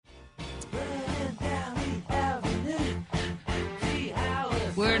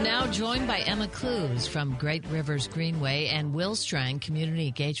Now joined by Emma Clues from Great Rivers Greenway and Will Strang, Community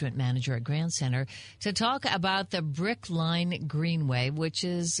Engagement Manager at Grand Center, to talk about the Brick Line Greenway, which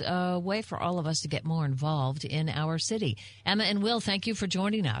is a way for all of us to get more involved in our city. Emma and Will, thank you for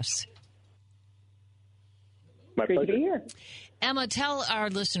joining us. My pleasure. Great to be here. Emma, tell our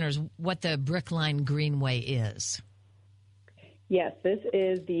listeners what the Brick Line Greenway is. Yes, this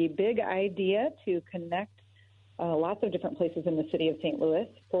is the big idea to connect lots of different places in the city of St. Louis,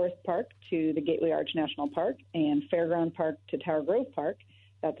 Forest Park to the Gateway Arch National Park and Fairground Park to Tower Grove Park.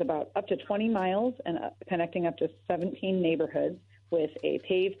 That's about up to 20 miles and connecting up to 17 neighborhoods with a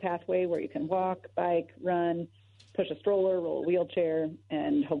paved pathway where you can walk, bike, run, push a stroller, roll a wheelchair,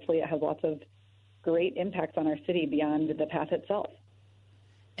 and hopefully it has lots of great impacts on our city beyond the path itself.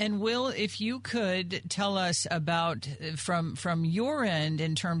 And Will, if you could tell us about, from your end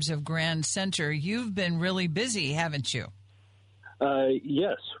in terms of Grand Center, you've been really busy, haven't you?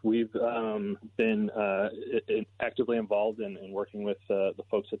 Yes, we've been actively involved in working with the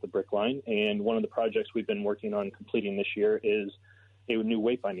folks at the Brick Line. And one of the projects we've been working on completing this year is a new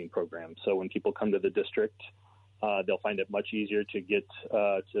wayfinding program. So when people come to the district, they'll find it much easier to get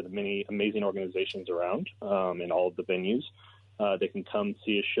to the many amazing organizations around in all of the venues. They can come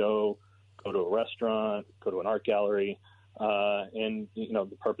see a show, go to a restaurant, go to an art gallery, and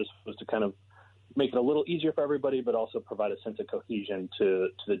the purpose was to kind of make it a little easier for everybody, but also provide a sense of cohesion to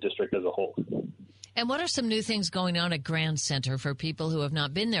the district as a whole. And what are some new things going on at Grand Center for people who have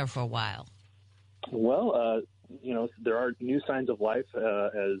not been there for a while? Well, there are new signs of life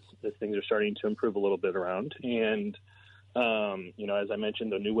as things are starting to improve a little bit around. And, as I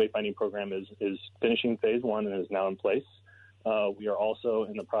mentioned, the new wayfinding program is finishing phase one and is now in place. We are also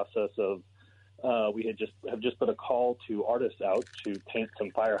in the process of we have just put a call to artists out to paint some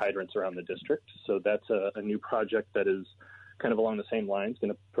fire hydrants around the district. So that's a new project that is kind of along the same lines,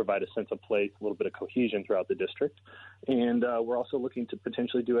 going to provide a sense of place, a little bit of cohesion throughout the district. And we're also looking to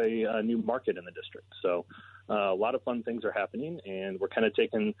potentially do a new market in the district. So a lot of fun things are happening, and we're kind of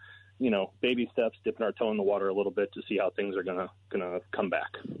taking baby steps, dipping our toe in the water a little bit to see how things are gonna come back.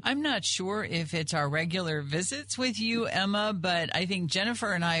 I'm not sure if it's our regular visits with you, Emma, but I think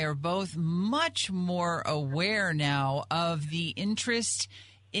Jennifer and I are both much more aware now of the interest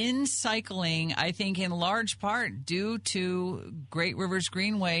in cycling, I think in large part due to Great Rivers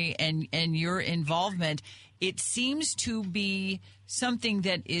Greenway and your involvement. It seems to be something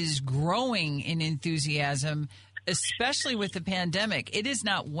that is growing in enthusiasm, especially with the pandemic. It has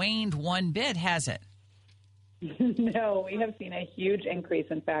not waned one bit, has it? No, we have seen a huge increase.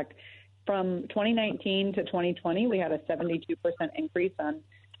 In fact, from 2019 to 2020, we had a 72% increase on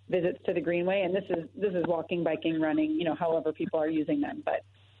visits to the Greenway. And this is walking, biking, running, however people are using them. But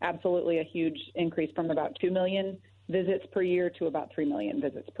absolutely a huge increase from about 2 million visits per year to about 3 million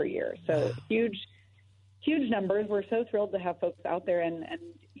visits per year. So huge numbers. We're so thrilled to have folks out there and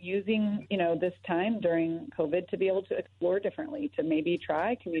using, this time during COVID to be able to explore differently, to maybe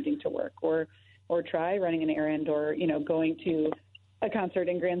try commuting to work or try running an errand or, going to a concert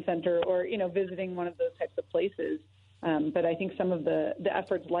in Grand Center or, visiting one of those types of places. But I think some of the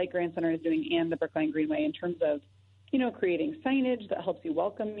efforts like Grand Center is doing and the Brick Line Greenway in terms of, creating signage that helps you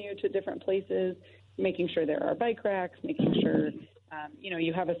welcome you to different places, making sure there are bike racks, making sure,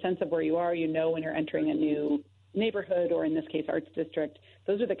 you have a sense of where you are, when you're entering a new neighborhood or in this case, arts district.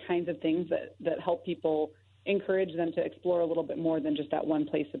 Those are the kinds of things that help people encourage them to explore a little bit more than just that one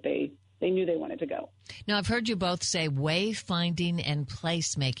place that they knew they wanted to go. Now, I've heard you both say wayfinding and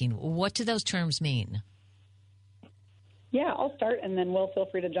placemaking. What do those terms mean? Yeah, I'll start, and then Will, feel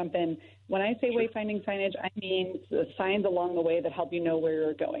free to jump in. When I say wayfinding signage, I mean the signs along the way that help you know where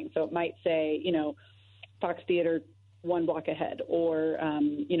you're going. So it might say, Fox Theater 1 block ahead, or,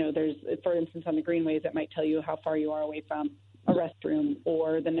 there's, for instance, on the greenways, it might tell you how far you are away from a restroom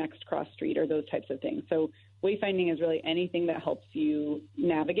or the next cross street or those types of things. So wayfinding is really anything that helps you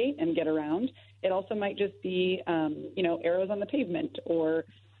navigate and get around. It also might just be, arrows on the pavement or,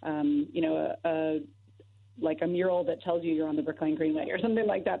 like a mural that tells you you're on the Brick Line Greenway or something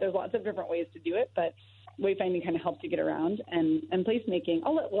like that. There's lots of different ways to do it, but wayfinding kind of helps you get around. And placemaking,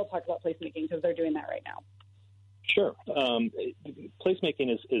 I'll let Will talk about placemaking because they're doing that right now. Sure.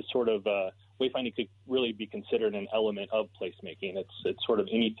 Placemaking is sort of wayfinding could really be considered an element of placemaking. It's sort of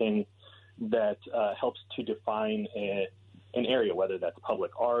anything that helps to define an area, whether that's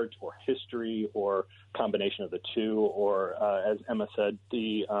public art or history or combination of the two, or as Emma said,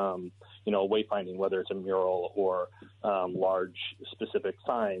 the wayfinding, whether it's a mural or large specific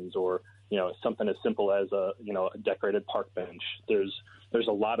signs or something as simple as a decorated park bench. There's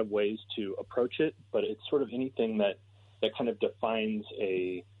a lot of ways to approach it, but it's sort of anything that that kind of defines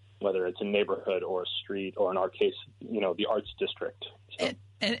whether it's a neighborhood or a street, or in our case, the arts district. So.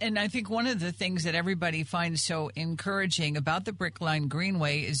 And I think one of the things that everybody finds so encouraging about the Brickline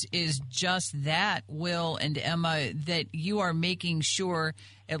Greenway is just that, Will and Emma, that you are making sure,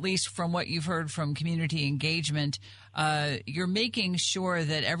 at least from what you've heard from community engagement, you're making sure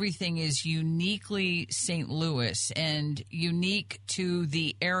that everything is uniquely St. Louis and unique to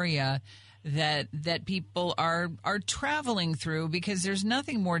the area that people are traveling through, because there's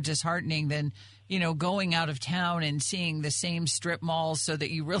nothing more disheartening than going out of town and seeing the same strip malls, so that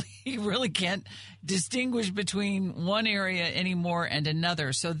you really can't distinguish between one area anymore and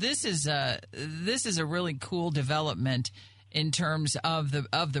another. So this is a really cool development in terms of the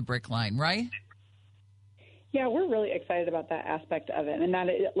Brickline, right? Yeah, we're really excited about that aspect of it, and that,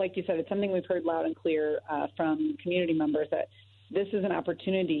 like you said, it's something we've heard loud and clear from community members, that this is an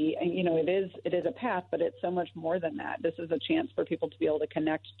opportunity, and it is a path, but it's so much more than that. This is a chance for people to be able to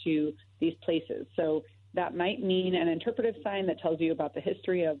connect to these places. So that might mean an interpretive sign that tells you about the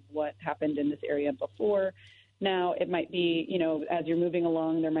history of what happened in this area before. Now, it might be, as you're moving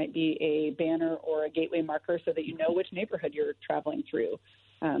along, there might be a banner or a gateway marker so that you know which neighborhood you're traveling through.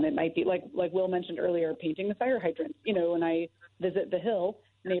 It might be, like Will mentioned earlier, painting the fire hydrants. When I visit the Hill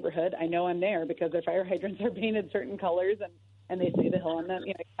neighborhood, I know I'm there because their fire hydrants are painted certain colors, and they say the Hill on them.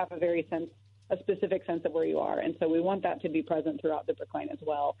 You have a specific sense of where you are. And so we want that to be present throughout the Brickline as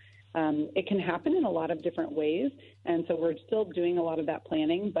well. It can happen in a lot of different ways. And so we're still doing a lot of that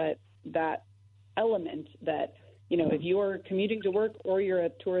planning, but that element that, if you're commuting to work or you're a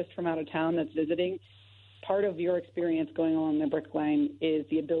tourist from out of town that's visiting, part of your experience going along the Brickline is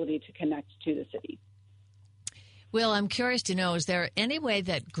the ability to connect to the city. Will, I'm curious to know, is there any way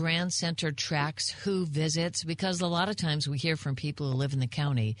that Grand Center tracks who visits? Because a lot of times we hear from people who live in the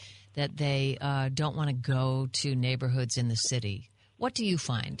county that they don't want to go to neighborhoods in the city. What do you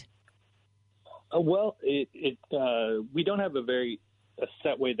find? Well, we don't have a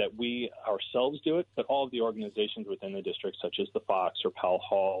set way that we ourselves do it, but all of the organizations within the district, such as the Fox or Powell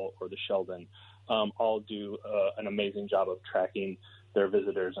Hall or the Sheldon, all do an amazing job of tracking their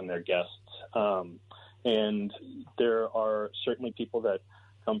visitors and their guests. And there are certainly people that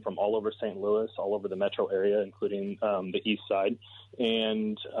come from all over St. Louis, all over the metro area, including the east side.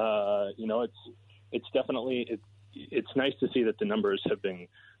 And, it's definitely, it's nice to see that the numbers have been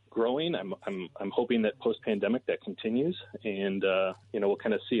growing. I'm hoping that post-pandemic that continues. And, we'll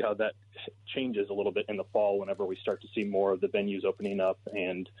kind of see how that changes a little bit in the fall whenever we start to see more of the venues opening up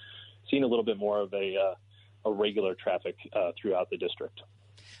and seeing a little bit more of a regular traffic throughout the district.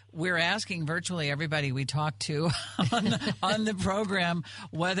 We're asking virtually everybody we talk to on the program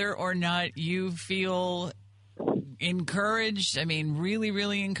whether or not you feel encouraged. I mean, really,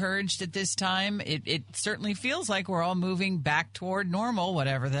 really encouraged at this time. It certainly feels like we're all moving back toward normal,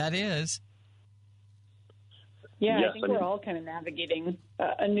 whatever that is. Yeah, yes, I think we're all kind of navigating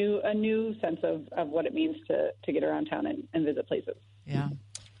a new sense of what it means to get around town and visit places. Yeah.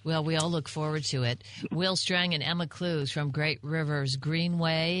 Well, we all look forward to it. Will Strang and Emma Clues from Great Rivers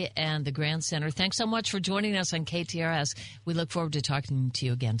Greenway and the Grand Center, thanks so much for joining us on KTRS. We look forward to talking to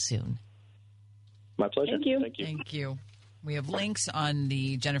you again soon. My pleasure. Thank you. Thank you. We have links on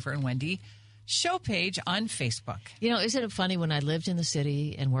the Jennifer and Wendy show page on Facebook. Isn't it funny, when I lived in the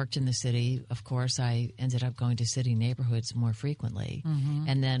city and worked in the city, of course, I ended up going to city neighborhoods more frequently. Mm-hmm.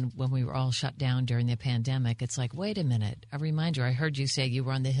 And then when we were all shut down during the pandemic, it's like, wait a minute, a reminder. I heard you say you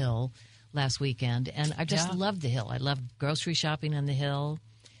were on the Hill last weekend, and I just loved the Hill. I loved grocery shopping on the Hill.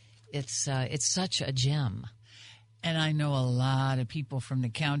 It's such a gem. And I know a lot of people from the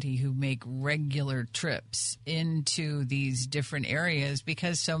county who make regular trips into these different areas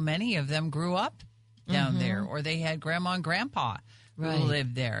because so many of them grew up down there, or they had grandma and grandpa who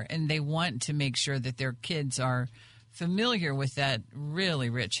lived there. And they want to make sure that their kids are familiar with that really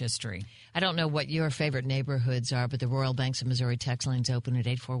rich history. I don't know what your favorite neighborhoods are, but the Royal Banks of Missouri text line's open at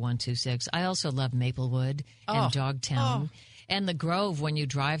 84126. I also love Maplewood and Dogtown. And the Grove, when you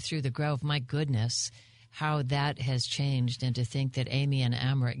drive through the Grove, my goodness, how that has changed, and to think that Amy and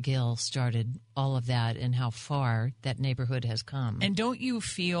Amrit Gill started all of that and how far that neighborhood has come. And don't you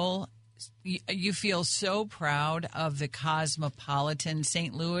feel so proud of the cosmopolitan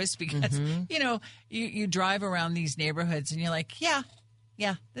St. Louis? Because, you drive around these neighborhoods and you're like, yeah,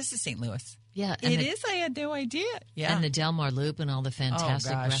 this is St. Louis. Yeah. It is. I had no idea. Yeah. And the Del Mar Loop and all the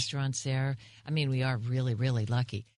fantastic restaurants there. I mean, we are really, really lucky.